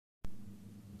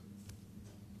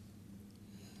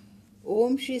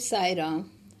ओम श्री साई राम।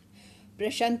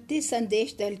 प्रशांति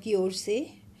संदेश दल की ओर से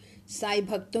साई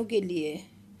भक्तों के लिए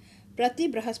प्रति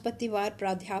बृहस्पतिवार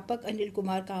प्राध्यापक अनिल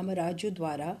कुमार कामराजू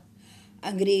द्वारा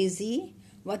अंग्रेजी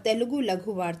व तेलुगु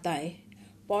लघु वार्ताएं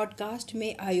पॉडकास्ट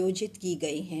में आयोजित की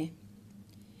गई हैं।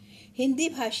 हिंदी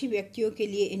भाषी व्यक्तियों के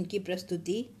लिए इनकी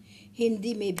प्रस्तुति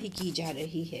हिंदी में भी की जा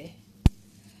रही है।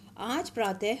 आज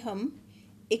प्रातः हम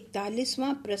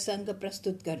 41वां प्रसंग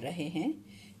प्रस्तुत कर रहे हैं,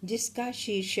 जिसका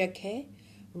शीर्षक है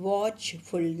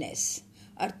वॉचफुलनेस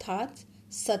अर्थात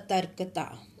सतर्कता।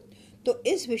 तो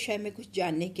इस विषय में कुछ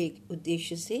जानने के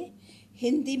उद्देश्य से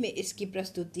हिंदी में इसकी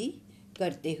प्रस्तुति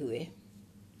करते हुए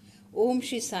ओम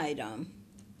श्री साई राम।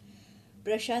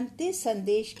 प्रशांति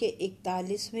संदेश के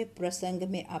 41वें प्रसंग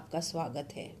में आपका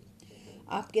स्वागत है।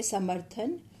 आपके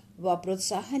समर्थन व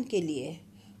प्रोत्साहन के लिए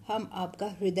हम आपका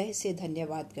हृदय से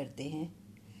धन्यवाद करते हैं।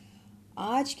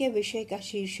 आज के विषय का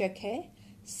शीर्षक है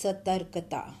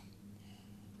सतर्कता।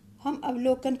 हम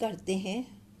अवलोकन करते हैं,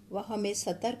 वह हमें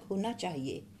सतर्क होना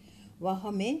चाहिए। वह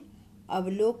हमें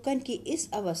अवलोकन की इस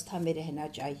अवस्था में रहना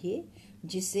चाहिए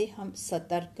जिसे हम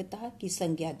सतर्कता की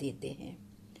संज्ञा देते हैं।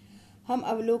 हम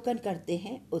अवलोकन करते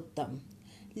हैं उत्तम,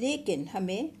 लेकिन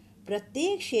हमें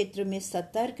प्रत्येक क्षेत्र में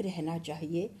सतर्क रहना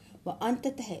चाहिए व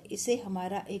अंततः इसे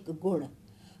हमारा एक गुण,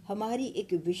 हमारी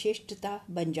एक विशिष्टता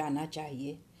बन जाना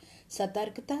चाहिए।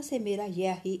 सतर्कता से मेरा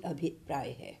यह ही अभिप्राय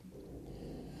है।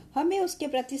 हमें उसके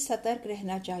प्रति सतर्क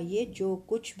रहना चाहिए जो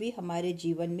कुछ भी हमारे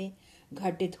जीवन में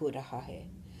घटित हो रहा है।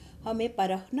 हमें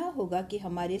परखना होगा कि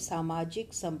हमारे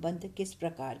सामाजिक संबंध किस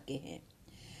प्रकार के हैं।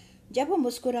 जब हम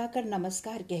मुस्कुराकर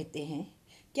नमस्कार कहते हैं,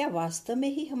 क्या वास्तव में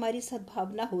ही हमारी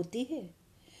सद्भावना होती है?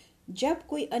 जब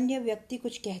कोई अन्य व्यक्ति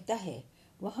कुछ कहता है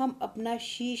वह हम अपना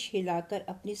शीश हिलाकर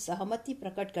अपनी सहमति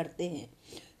प्रकट करते हैं,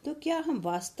 तो क्या हम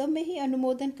वास्तव में ही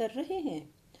अनुमोदन कर रहे हैं?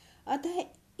 अतः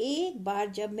एक बार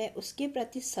जब मैं उसके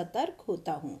प्रति सतर्क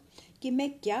होता हूँ कि मैं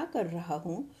क्या कर रहा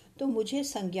हूँ, तो मुझे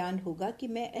संज्ञान होगा कि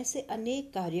मैं ऐसे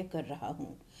अनेक कार्य कर रहा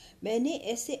हूँ। मैंने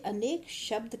ऐसे अनेक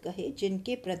शब्द कहे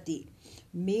जिनके प्रति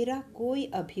मेरा कोई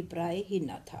अभिप्राय ही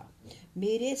न था।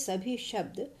 मेरे सभी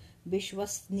शब्द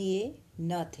विश्वसनीय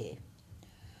न थे।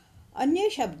 अन्य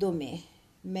शब्दों में,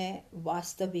 मैं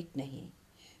वास्तविक नहीं,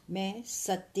 मैं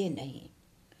सत्य नहीं।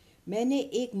 मैंने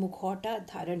एक मुखौटा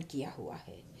धारण किया हुआ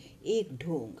है, एक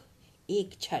ढोंग,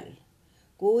 एक छल।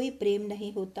 कोई प्रेम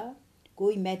नहीं होता,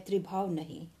 कोई मैत्री भाव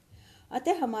नहीं।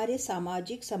 अतः हमारे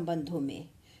सामाजिक संबंधों में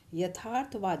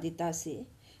यथार्थवादिता से,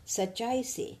 सच्चाई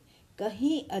से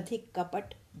कहीं अधिक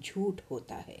कपट, झूठ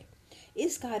होता है।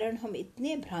 इस कारण हम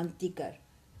इतने भ्रांतिकर,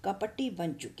 कपटी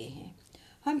बन चुके हैं।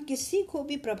 हम किसी को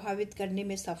भी प्रभावित करने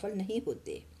में सफल नहीं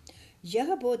होते।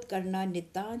 यह बोध करना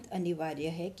नितांत अनिवार्य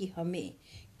है कि हमें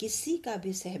किसी का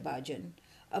भी सहभाजन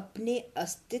अपने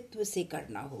अस्तित्व से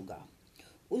करना होगा।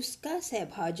 उसका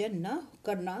सहभाजन न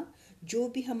करना जो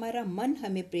भी हमारा मन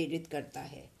हमें प्रेरित करता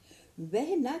है,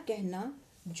 वह न कहना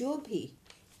जो भी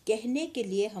कहने के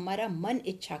लिए हमारा मन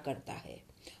इच्छा करता है।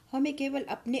 हमें केवल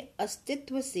अपने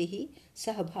अस्तित्व से ही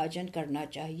सहभाजन करना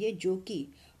चाहिए, जो कि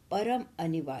परम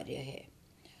अनिवार्य है।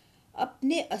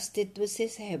 अपने अस्तित्व से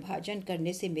सहभाजन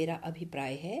करने से मेरा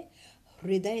अभिप्राय है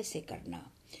हृदय से करना।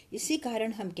 इसी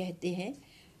कारण हम कहते हैं,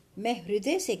 मैं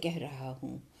हृदय से कह रहा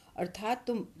हूँ, अर्थात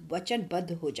तुम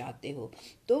वचनबद्ध हो जाते हो।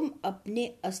 तुम अपने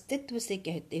अस्तित्व से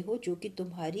कहते हो, जो कि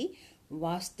तुम्हारी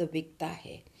वास्तविकता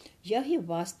है। यही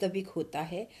वास्तविक होता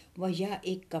है, वह यह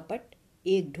एक कपट,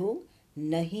 एक ढोंग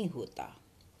नहीं होता।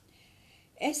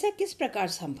 ऐसा किस प्रकार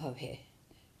संभव है?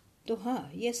 तो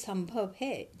हाँ, यह संभव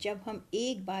है जब हम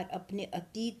एक बार अपने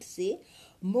अतीत से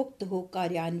मुक्त हो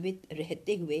कार्यान्वित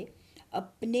रहते हुए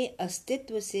अपने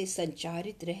अस्तित्व से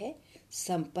संचारित रह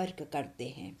संपर्क करते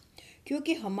हैं,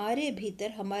 क्योंकि हमारे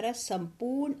भीतर हमारा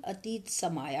संपूर्ण अतीत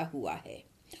समाया हुआ है,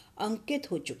 अंकित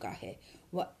हो चुका है।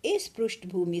 वह इस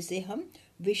पृष्ठभूमि से हम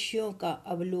विषयों का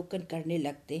अवलोकन करने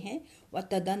लगते हैं व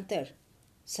तदंतर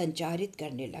संचारित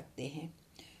करने लगते हैं।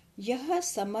 यह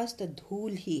समस्त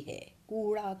धूल ही है,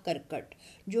 कूड़ा करकट,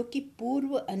 जो कि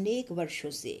पूर्व अनेक वर्षों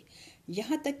से,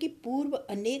 यहाँ तक कि पूर्व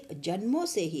अनेक जन्मों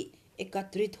से ही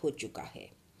एकत्रित हो चुका है।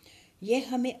 यह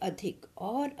हमें अधिक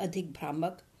और अधिक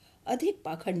भ्रामक, अधिक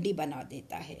पाखंडी बना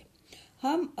देता है।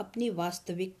 हम अपनी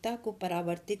वास्तविकता को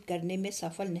परावर्तित करने में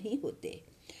सफल नहीं होते।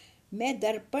 मैं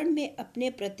दर्पण में अपने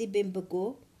प्रतिबिंब को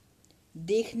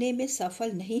देखने में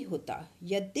सफल नहीं होता,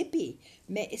 यद्यपि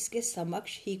मैं इसके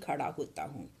समक्ष ही खड़ा होता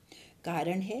हूँ।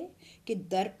 कारण है कि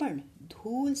दर्पण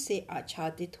धूल से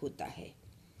आच्छादित होता है,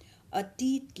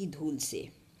 अतीत की धूल से।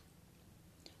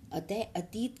 अतः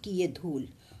अतीत की ये धूल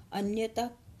अन्यथा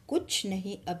कुछ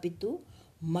नहीं अपितु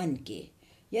मन के,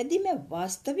 यदि मैं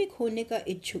वास्तविक होने का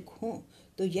इच्छुक हूँ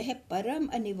तो यह परम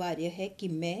अनिवार्य है कि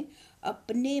मैं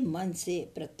अपने मन से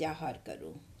प्रत्याहार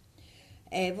करूँ।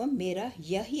 एवं मेरा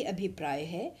यही अभिप्राय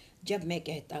है जब मैं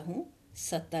कहता हूँ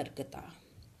सतर्कता।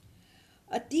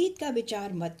 अतीत का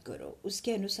विचार मत करो,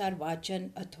 उसके अनुसार वाचन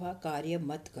अथवा कार्य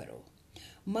मत करो।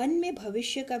 मन में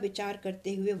भविष्य का विचार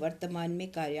करते हुए वर्तमान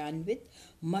में कार्यान्वित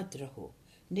मत रहो,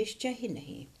 निश्चय ही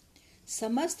नहीं।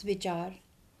 समस्त विचार,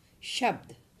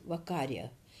 शब्द व कार्य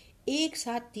एक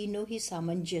साथ तीनों ही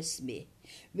सामंजस्य में,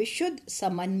 विशुद्ध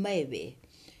समन्वय में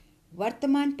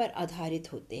वर्तमान पर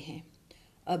आधारित होते हैं,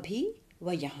 अभी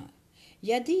व यहाँ।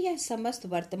 यदि यह समस्त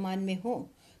वर्तमान में हो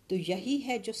तो यही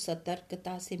है जो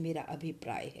सतर्कता से मेरा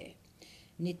अभिप्राय है,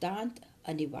 नितांत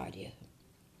अनिवार्य।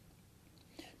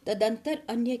 तदंतर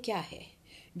अन्य क्या है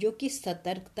जो कि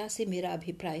सतर्कता से मेरा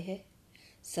अभिप्राय है?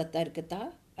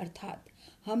 सतर्कता अर्थात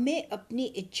हमें अपनी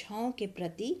इच्छाओं के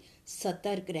प्रति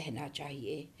सतर्क रहना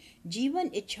चाहिए। जीवन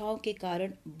इच्छाओं के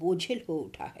कारण बोझिल हो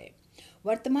उठा है।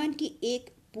 वर्तमान की एक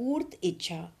पूर्त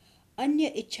इच्छा अन्य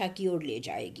इच्छा की ओर ले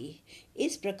जाएगी।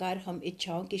 इस प्रकार हम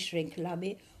इच्छाओं की श्रृंखला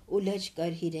में उलझ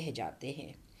कर ही रह जाते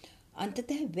हैं।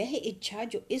 अंततः वह इच्छा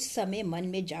जो इस समय मन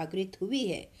में जागृत हुई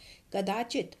है,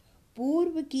 कदाचित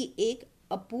पूर्व की एक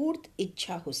अपूर्त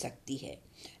इच्छा हो सकती है,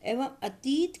 एवं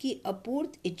अतीत की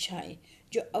अपूर्त इच्छाएं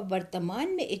जो अब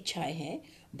वर्तमान में इच्छाएं हैं,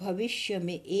 भविष्य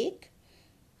में एक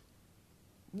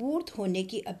पूर्त होने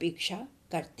की अपेक्षा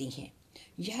करती हैं।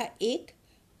 यह एक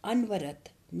अनवरत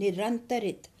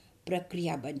निरंतरित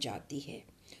प्रक्रिया बन जाती है।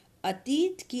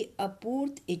 अतीत की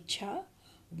अपूर्त इच्छा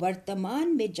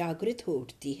वर्तमान में जागृत हो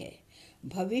उठती है,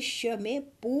 भविष्य में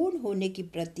पूर्ण होने की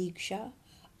प्रतीक्षा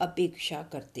अपेक्षा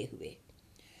करते हुए।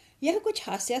 यह कुछ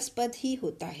हास्यास्पद ही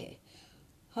होता है।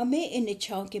 हमें इन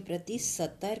इच्छाओं के प्रति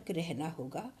सतर्क रहना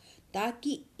होगा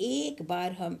ताकि एक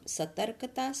बार हम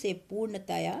सतर्कता से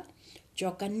पूर्णतया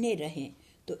चौकन्ने रहें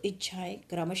तो इच्छाएं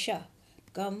क्रमशः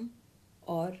कम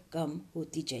और कम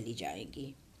होती चली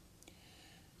जाएंगी।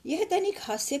 यह तनिक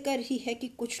हास्यकर ही है कि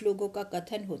कुछ लोगों का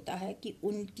कथन होता है कि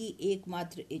उनकी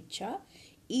एकमात्र इच्छा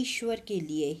ईश्वर के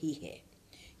लिए ही है।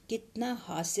 कितना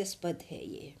हास्यास्पद है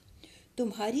ये।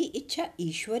 तुम्हारी इच्छा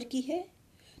ईश्वर की है?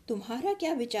 तुम्हारा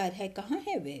क्या विचार है? कहाँ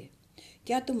है वे?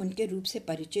 क्या तुम उनके रूप से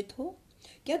परिचित हो?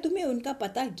 क्या तुम्हें उनका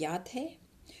पता ज्ञात है?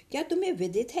 क्या तुम्हें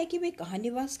विदित है कि वे कहाँ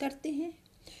निवास करते हैं?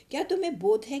 क्या तुम्हें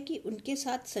बोध है कि उनके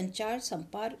साथ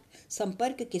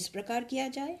संपर्क किस प्रकार किया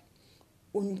जाए?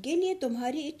 उनके लिए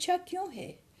तुम्हारी इच्छा क्यों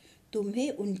है? तुम्हें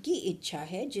उनकी इच्छा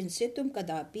है जिनसे तुम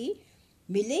कदापि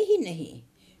मिले ही नहीं,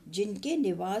 जिनके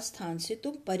निवास स्थान से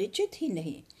तुम परिचित ही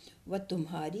नहीं, व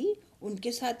तुम्हारी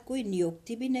उनके साथ कोई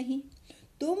नियुक्ति भी नहीं।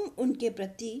 तुम उनके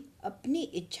प्रति अपनी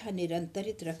इच्छा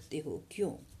निरंतरित रखते हो।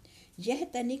 क्यों? यह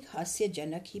तनिक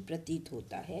हास्यजनक ही प्रतीत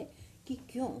होता है कि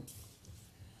क्यों।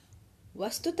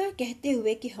 वस्तुतः कहते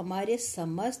हुए कि हमारे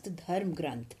समस्त धर्म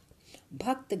ग्रंथ,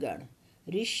 भक्तगण,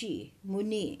 ऋषि,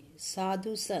 मुनि,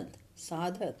 साधु संत,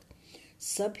 साधक,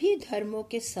 सभी धर्मों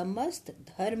के समस्त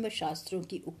धर्म शास्त्रों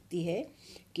की उक्ति है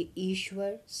कि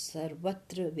ईश्वर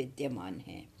सर्वत्र विद्यमान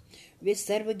है। वे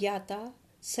सर्वज्ञाता,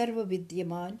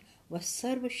 सर्वविद्यमान व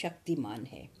सर्वशक्तिमान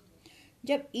है।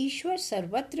 जब ईश्वर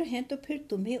सर्वत्र हैं तो फिर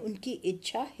तुम्हें उनकी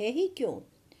इच्छा है ही क्यों?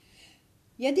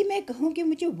 यदि मैं कहूँ कि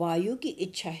मुझे वायु की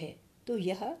इच्छा है तो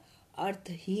यह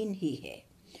अर्थहीन ही है।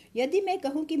 यदि मैं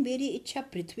कहूँ कि मेरी इच्छा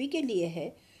पृथ्वी के लिए है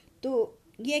तो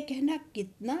यह कहना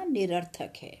कितना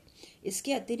निरर्थक है।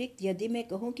 इसके अतिरिक्त यदि मैं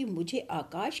कहूँ कि मुझे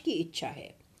आकाश की इच्छा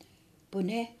है,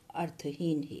 पुनः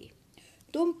अर्थहीन ही।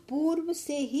 तुम पूर्व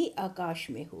से ही आकाश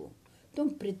में हो, तुम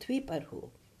पृथ्वी पर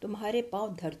हो, तुम्हारे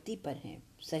पांव धरती पर हैं,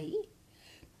 सही?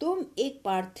 तुम एक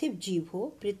पार्थिव जीव हो,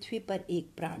 पृथ्वी पर एक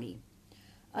प्राणी।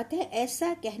 अतः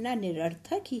ऐसा कहना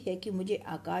निरर्थक ही है कि मुझे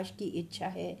आकाश की इच्छा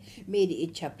है, मेरी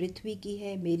इच्छा पृथ्वी की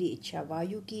है, मेरी इच्छा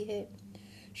वायु की है।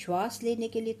 श्वास लेने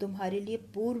के लिए तुम्हारे लिए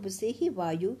पूर्व से ही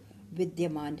वायु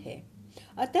विद्यमान है।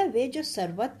 अतः वे जो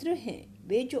सर्वत्र हैं,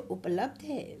 वे जो उपलब्ध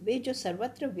है, वे जो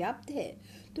सर्वत्र व्याप्त है,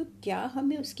 तो क्या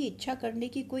हमें उसकी इच्छा करने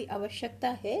की कोई आवश्यकता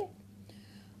है?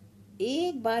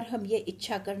 एक बार हम ये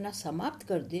इच्छा करना समाप्त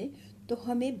कर दें तो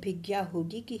हमें भिज्ञा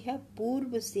होगी कि यह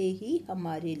पूर्व से ही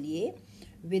हमारे लिए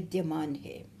विद्यमान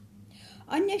है।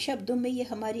 अन्य शब्दों में ये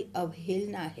हमारी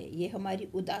अवहेलना है, ये हमारी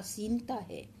उदासीनता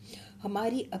है,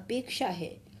 हमारी अपेक्षा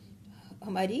है,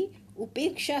 हमारी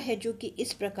उपेक्षा है, जो कि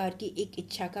इस प्रकार की एक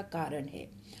इच्छा का कारण है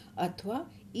अथवा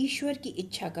ईश्वर की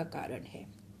इच्छा का कारण है।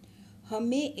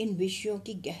 हमें इन विषयों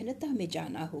की गहनता में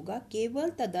जाना होगा। केवल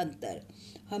तदंतर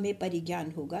हमें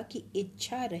परिज्ञान होगा कि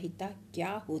इच्छा रहिता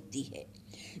क्या होती है।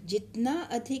 जितना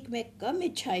अधिक मैं कम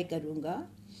इच्छाएं करूँगा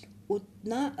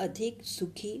उतना अधिक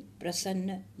सुखी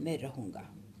प्रसन्न मैं रहूँगा।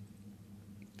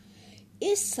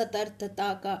 इस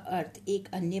सतर्कता का अर्थ एक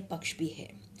अन्य पक्ष भी है।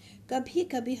 कभी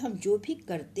कभी हम जो भी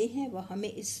करते हैं वह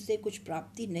हमें इससे कुछ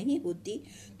प्राप्ति नहीं होती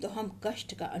तो हम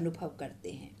कष्ट का अनुभव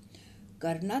करते हैं।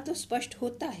 करना तो स्पष्ट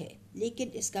होता है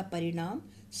लेकिन इसका परिणाम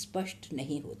स्पष्ट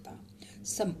नहीं होता।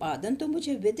 संपादन तो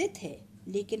मुझे विदित है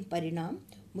लेकिन परिणाम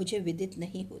मुझे विदित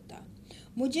नहीं होता।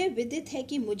 मुझे विदित है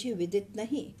कि मुझे विदित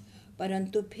नहीं,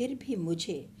 परंतु फिर भी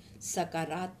मुझे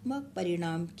सकारात्मक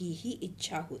परिणाम की ही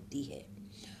इच्छा होती है।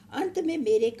 अंत में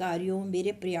मेरे कार्यों,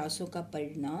 मेरे प्रयासों का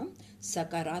परिणाम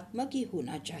सकारात्मक ही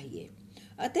होना चाहिए।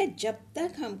 अतः जब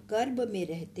तक हम कर्म में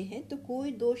रहते हैं तो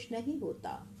कोई दोष नहीं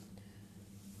होता,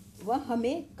 वह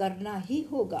हमें करना ही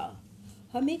होगा।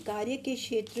 हमें कार्य के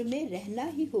क्षेत्र में रहना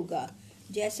ही होगा।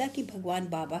 जैसा कि भगवान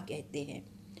बाबा कहते हैं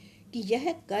कि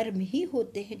यह कर्म ही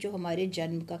होते हैं जो हमारे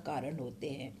जन्म का कारण होते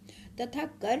हैं तथा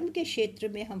कर्म के क्षेत्र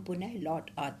में हम पुनः लौट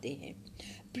आते हैं।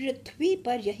 पृथ्वी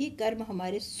पर यही कर्म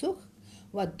हमारे सुख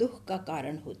व दुख का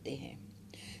कारण होते हैं।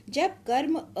 जब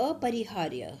कर्म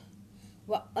अपरिहार्य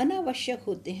व अनावश्यक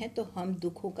होते हैं तो हम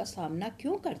दुखों का सामना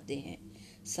क्यों करते हैं?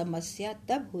 समस्या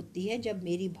तब होती है जब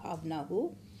मेरी भावना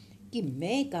हो कि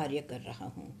मैं कार्य कर रहा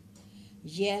हूँ।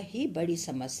 यह ही बड़ी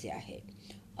समस्या है।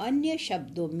 अन्य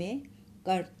शब्दों में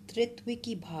कर्तृत्व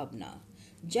की भावना।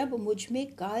 जब मुझ में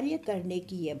कार्य करने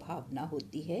की यह भावना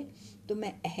होती है तो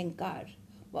मैं अहंकार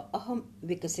व अहम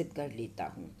विकसित कर लेता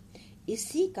हूँ।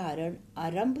 इसी कारण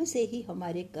आरंभ से ही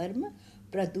हमारे कर्म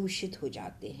प्रदूषित हो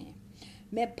जाते हैं।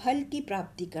 मैं फल की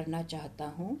प्राप्ति करना चाहता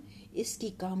हूँ, इसकी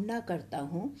कामना करता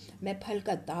हूँ, मैं फल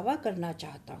का दावा करना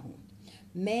चाहता हूँ,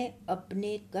 मैं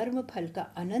अपने कर्म फल का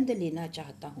आनंद लेना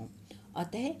चाहता हूँ।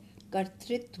 अतः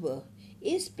कर्तृत्व,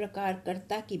 इस प्रकार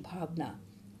कर्ता की भावना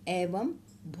एवं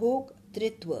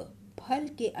भोक्तृत्व, फल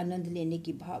के आनंद लेने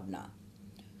की भावना,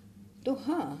 तो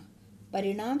हाँ,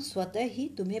 परिणाम स्वतः ही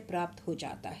तुम्हें प्राप्त हो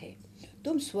जाता है।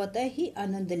 तुम स्वतः ही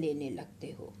आनंद लेने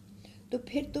लगते हो। तो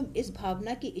फिर तुम इस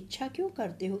भावना की इच्छा क्यों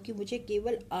करते हो कि मुझे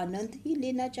केवल आनंद ही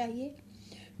लेना चाहिए,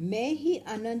 मैं ही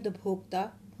आनंद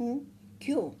भोगता हूँ?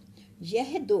 क्यों?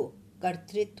 यह दो,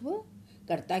 कर्तृत्व,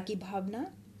 कर्ता की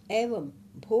भावना एवं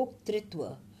भोक्तृत्व,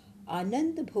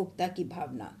 आनंद भोक्ता की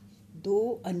भावना,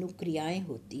 दो अनुक्रियाएं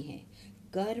होती हैं,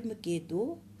 कर्म के दो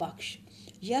पक्ष।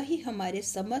 यही हमारे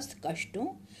समस्त कष्टों,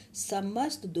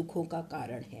 समस्त दुखों का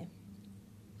कारण है।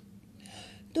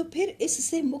 तो फिर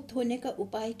इससे मुक्त होने का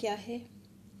उपाय क्या है?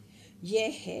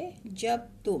 यह है, जब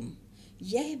तुम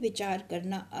यह विचार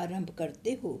करना आरंभ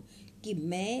करते हो कि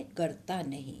मैं करता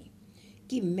नहीं,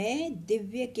 कि मैं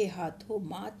दिव्य के हाथों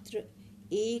मात्र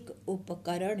एक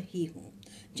उपकरण ही हूँ।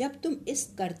 जब तुम इस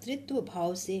कर्तृत्व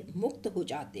भाव से मुक्त हो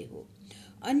जाते हो,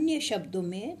 अन्य शब्दों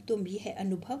में तुम यह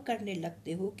अनुभव करने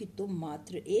लगते हो कि तुम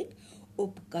मात्र एक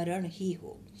उपकरण ही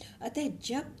हो। अतः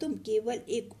जब तुम केवल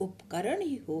एक उपकरण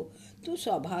ही हो तो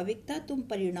स्वाभाविकता तुम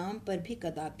परिणाम पर भी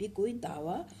कदापि कोई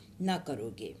दावा न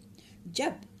करोगे।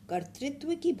 जब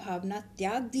कर्तृत्व की भावना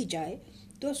त्याग दी जाए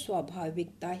तो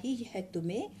स्वाभाविकता ही यह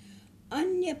तुम्हें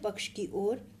अन्य पक्ष की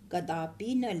ओर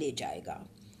कदापि न ले जाएगा,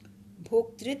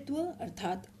 भोक्तृत्व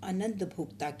अर्थात आनंद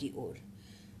भोक्ता की ओर।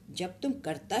 जब तुम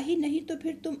करता ही नहीं तो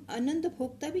फिर तुम आनंद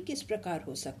भोक्ता भी किस प्रकार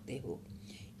हो सकते हो?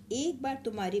 एक बार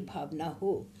तुम्हारी भावना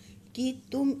हो कि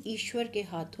तुम ईश्वर के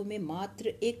हाथों में मात्र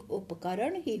एक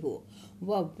उपकरण ही हो,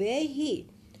 वह वे ही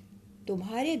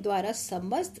तुम्हारे द्वारा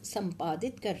समस्त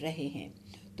संपादित कर रहे हैं,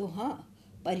 तो हाँ,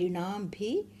 परिणाम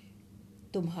भी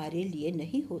तुम्हारे लिए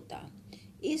नहीं होता।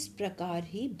 इस प्रकार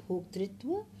ही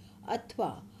भोक्तृत्व अथवा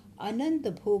आनंद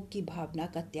भोग की भावना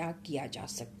का त्याग किया जा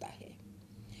सकता है।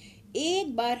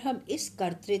 एक बार हम इस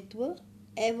कर्तृत्व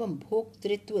एवं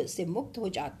भोक्तृत्व से मुक्त हो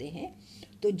जाते हैं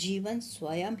तो जीवन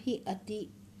स्वयं ही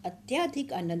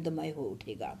अत्यधिक आनंदमय हो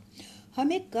उठेगा।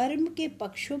 हमें कर्म के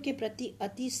पक्षों के प्रति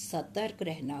अति सतर्क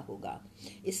रहना होगा।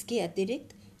 इसके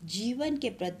अतिरिक्त जीवन के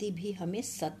प्रति भी हमें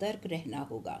सतर्क रहना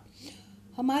होगा।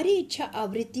 हमारी इच्छा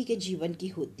आवृत्ति के जीवन की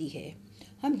होती है।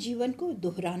 हम जीवन को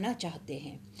दोहराना चाहते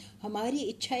हैं। हमारी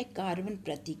इच्छा एक कार्बन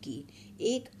प्रति की,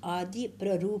 एक आदि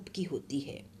प्ररूप की होती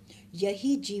है।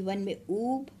 यही जीवन में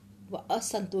ऊब व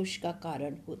असंतोष का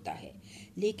कारण होता है।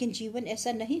 लेकिन जीवन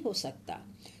ऐसा नहीं हो सकता।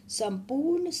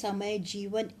 संपूर्ण समय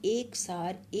जीवन एक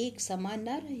सार एक समान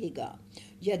न रहेगा,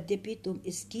 यद्यपि तुम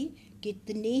इसकी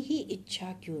कितनी ही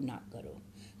इच्छा क्यों ना करो।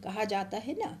 कहा जाता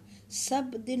है ना,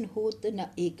 सब दिन होत न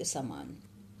एक समान।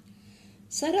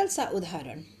 सरल सा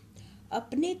उदाहरण,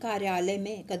 अपने कार्यालय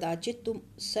में कदाचित तुम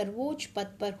सर्वोच्च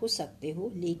पद पर हो सकते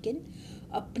हो, लेकिन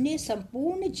अपने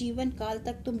संपूर्ण जीवन काल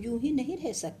तक तुम यूं ही नहीं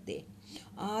रह सकते।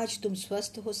 आज तुम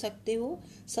स्वस्थ हो सकते हो,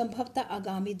 संभवतः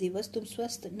आगामी दिवस तुम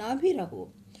स्वस्थ ना भी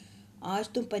रहो। आज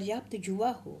तुम पर्याप्त युवा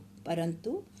हो,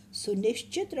 परंतु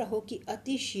सुनिश्चित रहो कि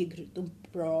अति शीघ्र तुम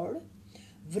प्रौढ़,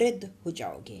 वृद्ध हो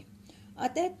जाओगे।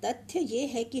 अतः तथ्य ये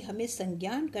है कि हमें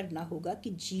संज्ञान करना होगा कि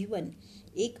जीवन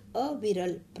एक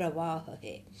अविरल प्रवाह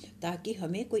है, ताकि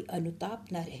हमें कोई अनुताप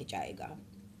न रह जाएगा।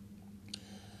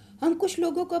 हम कुछ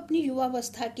लोगों को अपनी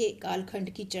युवावस्था के कालखंड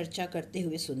की चर्चा करते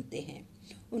हुए सुनते हैं।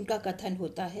 उनका कथन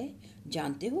होता है,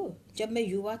 जानते हो, जब मैं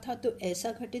युवा था तो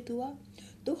ऐसा घटित हुआ।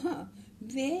 तो हाँ,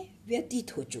 वे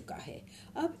व्यतीत हो चुका है।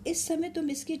 अब इस समय तुम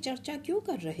इसकी चर्चा क्यों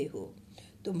कर रहे हो?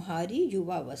 तुम्हारी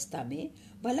युवावस्था में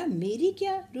भला मेरी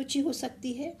क्या रुचि हो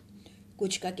सकती है?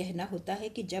 कुछ का कहना होता है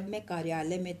कि जब मैं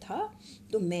कार्यालय में था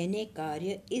तो मैंने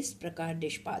कार्य इस प्रकार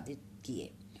निष्पादित किए।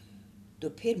 तो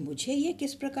फिर मुझे ये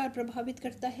किस प्रकार प्रभावित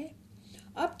करता है?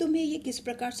 अब तुम्हें ये किस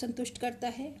प्रकार संतुष्ट करता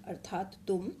है? अर्थात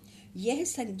तुम यह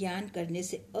संज्ञान करने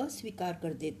से अस्वीकार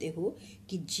कर देते हो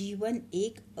कि जीवन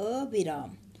एक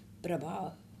अविराम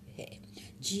प्रवाह है।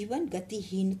 जीवन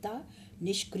गतिहीनता,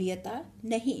 निष्क्रियता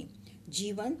नहीं,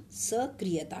 जीवन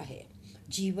सक्रियता है।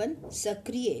 जीवन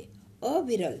सक्रिय,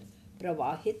 अविरल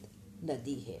प्रवाहित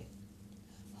नदी है।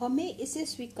 हमें इसे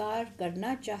स्वीकार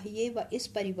करना चाहिए व इस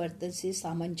परिवर्तन से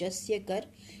सामंजस्य कर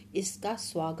इसका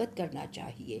स्वागत करना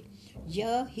चाहिए।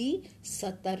 यह ही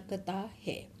सतर्कता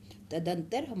है।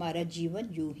 तदंतर हमारा जीवन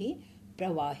यूं ही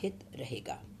प्रवाहित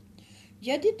रहेगा।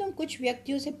 यदि तुम कुछ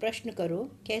व्यक्तियों से प्रश्न करो,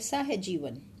 कैसा है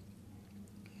जीवन,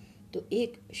 तो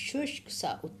एक शुष्क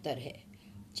सा उत्तर है,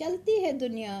 चलती है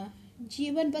दुनिया,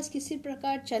 जीवन बस किसी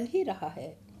प्रकार चल ही रहा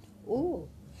है। ओह,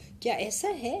 क्या ऐसा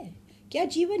है? क्या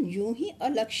जीवन यूं ही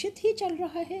अलक्षित ही चल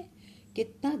रहा है?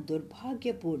 कितना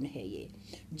दुर्भाग्यपूर्ण है ये।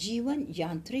 जीवन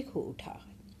यांत्रिक हो उठा,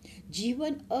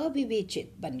 जीवन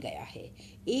अविवेचित बन गया है,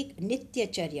 एक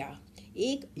नित्यचर्या,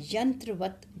 एक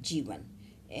यंत्रवत जीवन।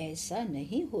 ऐसा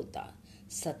नहीं होता।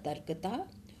 सतर्कता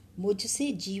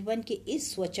मुझसे जीवन के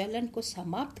इस स्वचलन को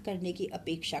समाप्त करने की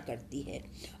अपेक्षा करती है।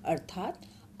 अर्थात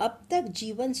अब तक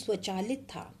जीवन स्वचालित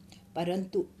था,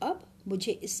 परंतु अब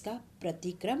मुझे इसका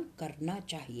प्रतिक्रम करना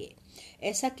चाहिए।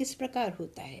 ऐसा किस प्रकार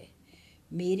होता है?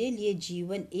 मेरे लिए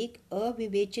जीवन एक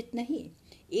अविवेचित नहीं,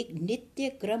 एक नित्य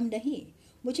क्रम नहीं।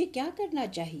 मुझे क्या करना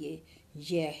चाहिए?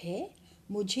 यह है,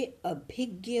 मुझे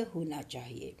अभिज्ञ होना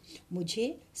चाहिए,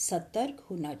 मुझे सतर्क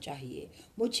होना चाहिए,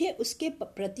 मुझे उसके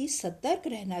प्रति सतर्क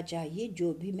रहना चाहिए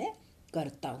जो भी मैं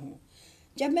करता हूँ।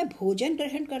 जब मैं भोजन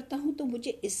ग्रहण करता हूँ तो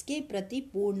मुझे इसके प्रति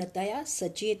पूर्णतया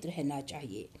सचेत रहना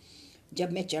चाहिए।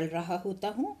 जब मैं चल रहा होता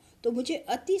हूँ तो मुझे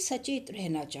अति सचेत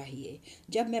रहना चाहिए।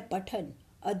 जब मैं पठन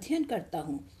अध्ययन करता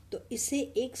हूँ तो इसे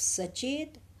एक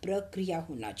सचेत प्रक्रिया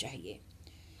होना चाहिए।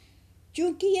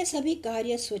 क्योंकि ये सभी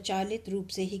कार्य स्वचालित रूप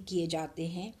से ही किए जाते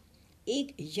हैं,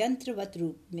 एक यंत्रवत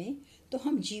रूप में, तो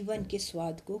हम जीवन के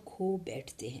स्वाद को खो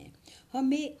बैठते हैं।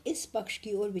 हमें इस पक्ष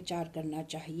की ओर विचार करना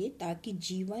चाहिए ताकि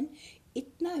जीवन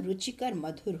इतना रुचिकर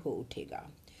मधुर हो उठेगा।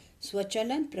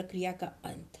 स्वचलन प्रक्रिया का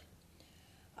अंत।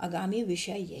 आगामी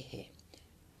विषय यह है,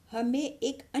 हमें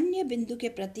एक अन्य बिंदु के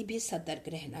प्रति भी सतर्क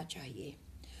रहना चाहिए।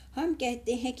 हम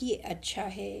कहते हैं कि ये अच्छा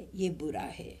है, ये बुरा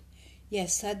है, यह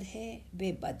सद है,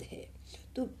 वे बद है।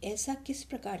 तुम ऐसा किस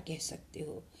प्रकार कह सकते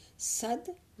हो?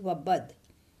 सद व बद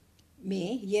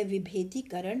में यह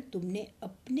विभेदीकरण तुमने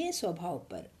अपने स्वभाव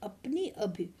पर, अपनी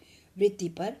अभिवृत्ति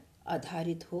पर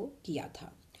आधारित हो किया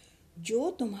था। जो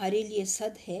तुम्हारे लिए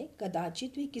सद है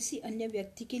कदाचित वे किसी अन्य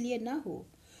व्यक्ति के लिए ना हो।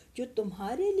 जो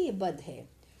तुम्हारे लिए बद है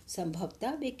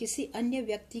संभवतः वे किसी अन्य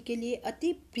व्यक्ति के लिए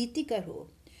अति प्रीतिकर हो।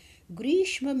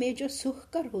 ग्रीष्म में जो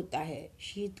सुखकर होता है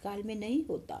शीतकाल में नहीं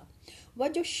होता। वह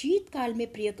जो शीतकाल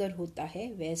में प्रियकर होता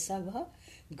है वैसा वह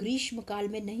ग्रीष्म काल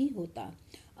में नहीं होता।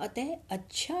 अतः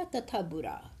अच्छा तथा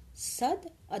बुरा, सद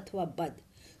अथवा बद,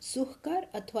 सुखकर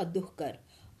अथवा दुखकर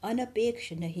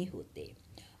अनपेक्ष नहीं होते।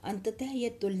 अंततः ये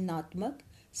तुलनात्मक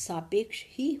सापेक्ष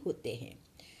ही होते हैं।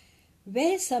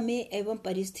 वह समय एवं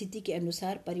परिस्थिति के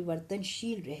अनुसार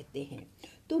परिवर्तनशील रहते हैं।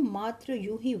 तो मात्र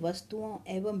यूं ही वस्तुओं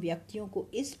एवं व्यक्तियों को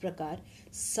इस प्रकार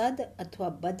सद अथवा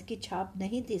बद की छाप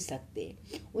नहीं दे सकते,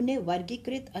 उन्हें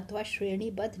वर्गीकृत अथवा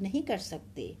श्रेणीबद्ध नहीं कर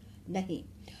सकते। नहीं,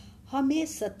 हमें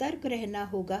सतर्क रहना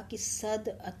होगा कि सद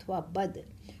अथवा बद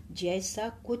जैसा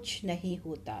कुछ नहीं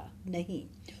होता। नहीं,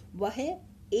 वह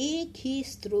एक ही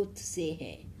स्रोत से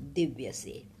है, दिव्य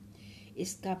से।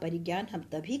 इसका परिज्ञान हम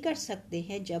तभी कर सकते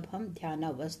हैं जब हम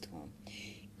ध्यानावस्थ हों।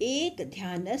 एक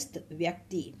ध्यानस्थ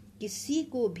व्यक्ति किसी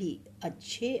को भी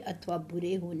अच्छे अथवा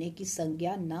बुरे होने की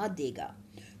संज्ञा ना देगा,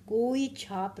 कोई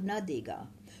छाप ना देगा।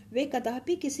 वे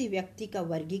कदापि किसी व्यक्ति का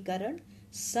वर्गीकरण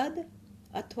सद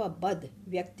अथवा बद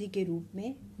व्यक्ति के रूप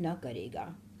में न करेगा।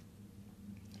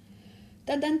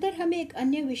 तदंतर हमें एक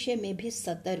अन्य विषय में भी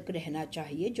सतर्क रहना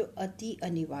चाहिए जो अति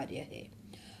अनिवार्य है।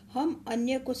 हम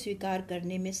अन्य को स्वीकार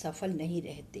करने में सफल नहीं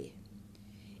रहते।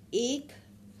 एक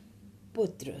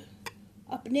पुत्र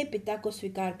अपने पिता को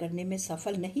स्वीकार करने में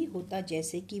सफल नहीं होता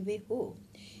जैसे कि वे हो।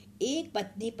 एक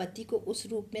पत्नी पति को उस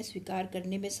रूप में स्वीकार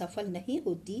करने में सफल नहीं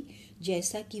होती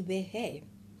जैसा कि वे है।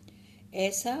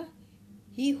 ऐसा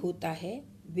ही होता है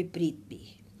विपरीत भी।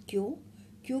 क्यों?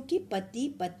 क्योंकि पति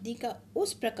पत्नी का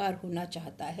उस प्रकार होना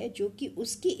चाहता है जो कि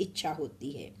उसकी इच्छा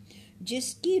होती है,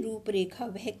 जिसकी रूपरेखा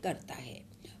वह करता है।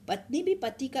 पत्नी भी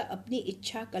पति का अपनी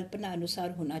इच्छा कल्पना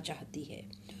अनुसार होना चाहती है।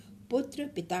 पुत्र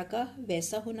पिता का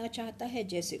वैसा होना चाहता है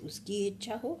जैसे उसकी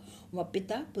इच्छा हो, व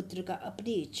पिता पुत्र का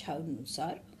अपनी इच्छा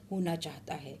अनुसार होना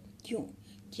चाहता है। क्यों?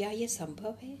 क्या यह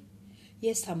संभव है?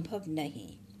 यह संभव नहीं।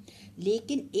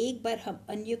 लेकिन एक बार हम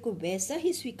अन्य को वैसा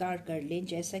ही स्वीकार कर लें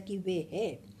जैसा कि वे है,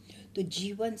 तो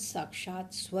जीवन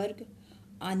साक्षात स्वर्ग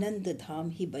आनंद धाम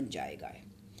ही बन जाएगा।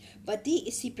 पति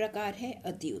इसी प्रकार है,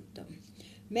 अति उत्तम।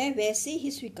 मैं वैसे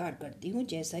ही स्वीकार करती हूँ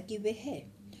जैसा कि वे है।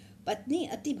 पत्नी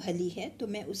अति भली है तो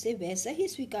मैं उसे वैसा ही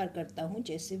स्वीकार करता हूँ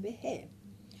जैसे वे है।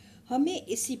 हमें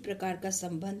इसी प्रकार का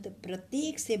संबंध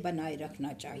प्रत्येक से बनाए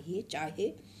रखना चाहिए,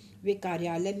 चाहे वे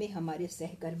कार्यालय में हमारे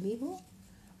सहकर्मी हो,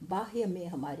 बाह्य में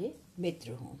हमारे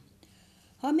मित्र हों।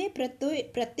 हमें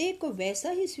प्रत्येक को वैसा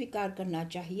ही स्वीकार करना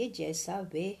चाहिए जैसा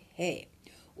वे है।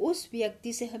 उस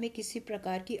व्यक्ति से हमें किसी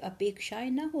प्रकार की अपेक्षाएं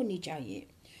न होनी चाहिए,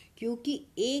 क्योंकि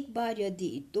एक बार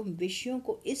यदि तुम विषयों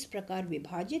को इस प्रकार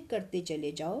विभाजित करते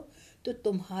चले जाओ तो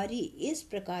तुम्हारी इस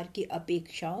प्रकार की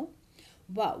अपेक्षाओं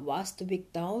व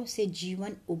वास्तविकताओं से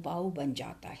जीवन उबाऊ बन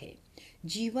जाता है,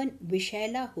 जीवन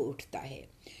विषैला हो उठता है।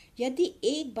 यदि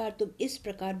एक बार तुम इस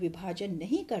प्रकार विभाजन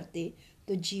नहीं करते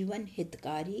तो जीवन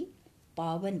हितकारी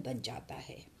पावन बन जाता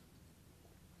है।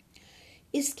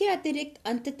 इसके अतिरिक्त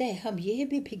अंततः हम यह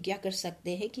भी भिज्ञा कर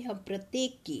सकते हैं कि हम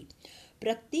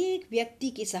प्रत्येक व्यक्ति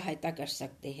की सहायता कर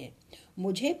सकते हैं।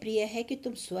 मुझे प्रिय है कि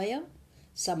तुम स्वयं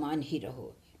समान ही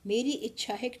रहो। मेरी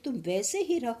इच्छा है कि तुम वैसे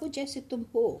ही रहो जैसे तुम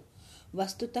हो।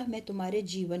 वस्तुतः मैं तुम्हारे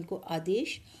जीवन को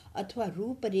आदेश अथवा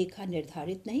रूपरेखा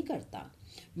निर्धारित नहीं करता।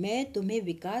 मैं तुम्हें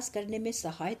विकास करने में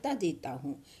सहायता देता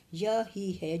हूँ। यह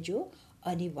ही है जो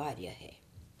अनिवार्य है।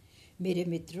 मेरे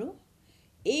मित्रों,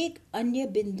 एक अन्य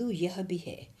बिंदु यह भी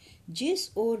है जिस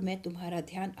ओर मैं तुम्हारा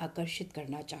ध्यान आकर्षित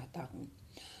करना चाहता हूँ।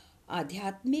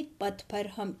 आध्यात्मिक पथ पर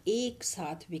हम एक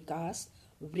साथ विकास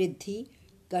वृद्धि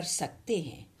कर सकते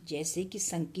हैं, जैसे कि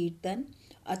संकीर्तन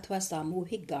अथवा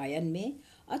सामूहिक गायन में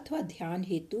अथवा ध्यान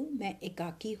हेतु मैं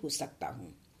एकाकी हो सकता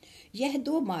हूँ। यह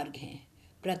दो मार्ग हैं।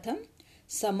 प्रथम,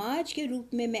 समाज के रूप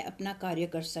में मैं अपना कार्य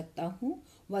कर सकता हूँ,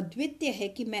 व द्वितीय है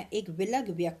कि मैं एक विलग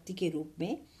व्यक्ति के रूप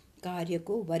में कार्य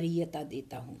को वरीयता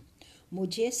देता हूँ।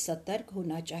 मुझे सतर्क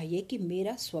होना चाहिए कि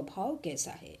मेरा स्वभाव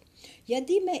कैसा है।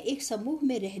 यदि मैं एक समूह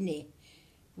में रहने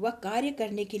व कार्य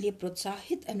करने के लिए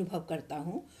प्रोत्साहित अनुभव करता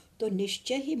हूँ तो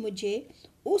निश्चय ही मुझे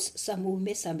उस समूह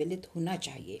में सम्मिलित होना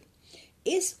चाहिए।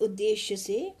 इस उद्देश्य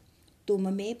से तुम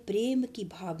में प्रेम की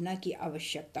भावना की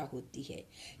आवश्यकता होती है।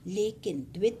 लेकिन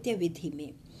द्वितीय विधि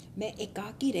में मैं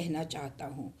एकाकी रहना चाहता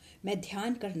हूँ, मैं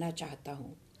ध्यान करना चाहता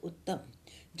हूँ। उत्तम।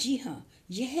 जी हाँ,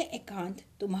 यह एकांत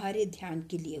तुम्हारे ध्यान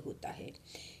के लिए होता है।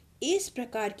 इस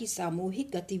प्रकार की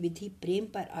सामूहिक गतिविधि प्रेम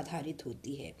पर आधारित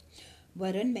होती है।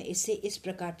 वरन मैं इसे इस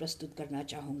प्रकार प्रस्तुत करना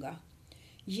चाहूँगा।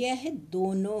 यह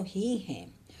दोनों ही हैं।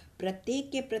 प्रत्येक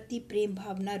के प्रति प्रेम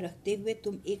भावना रखते हुए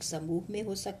तुम एक समूह में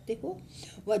हो सकते हो,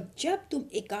 व जब तुम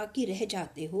एकाकी रह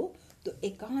जाते हो तो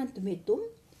एकांत में तुम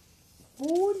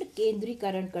पूर्ण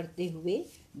केंद्रीकरण करते हुए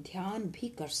ध्यान भी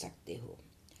कर सकते हो।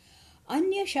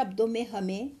 अन्य शब्दों में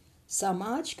हमें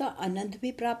समाज का आनंद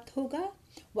भी प्राप्त होगा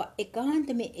व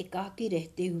एकांत में एकाकी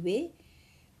रहते हुए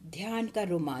ध्यान का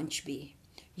रोमांच भी।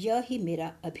 यह ही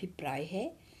मेरा अभिप्राय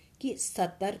है कि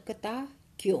सतर्कता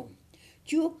क्यों?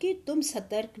 क्योंकि तुम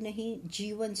सतर्क नहीं,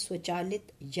 जीवन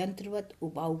स्वचालित यंत्रवत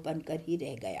उबाऊ बनकर ही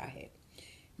रह गया है।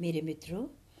 मेरे मित्रों,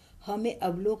 हमें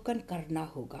अवलोकन करना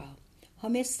होगा,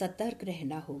 हमें सतर्क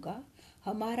रहना होगा।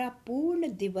 हमारा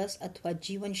पूर्ण दिवस अथवा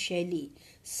जीवन शैली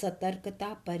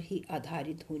सतर्कता पर ही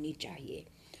आधारित होनी चाहिए।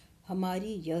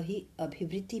 हमारी यही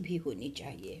अभिवृत्ति भी होनी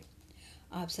चाहिए।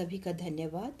 आप सभी का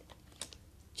धन्यवाद।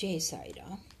 जय साई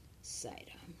राम। साई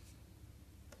राम।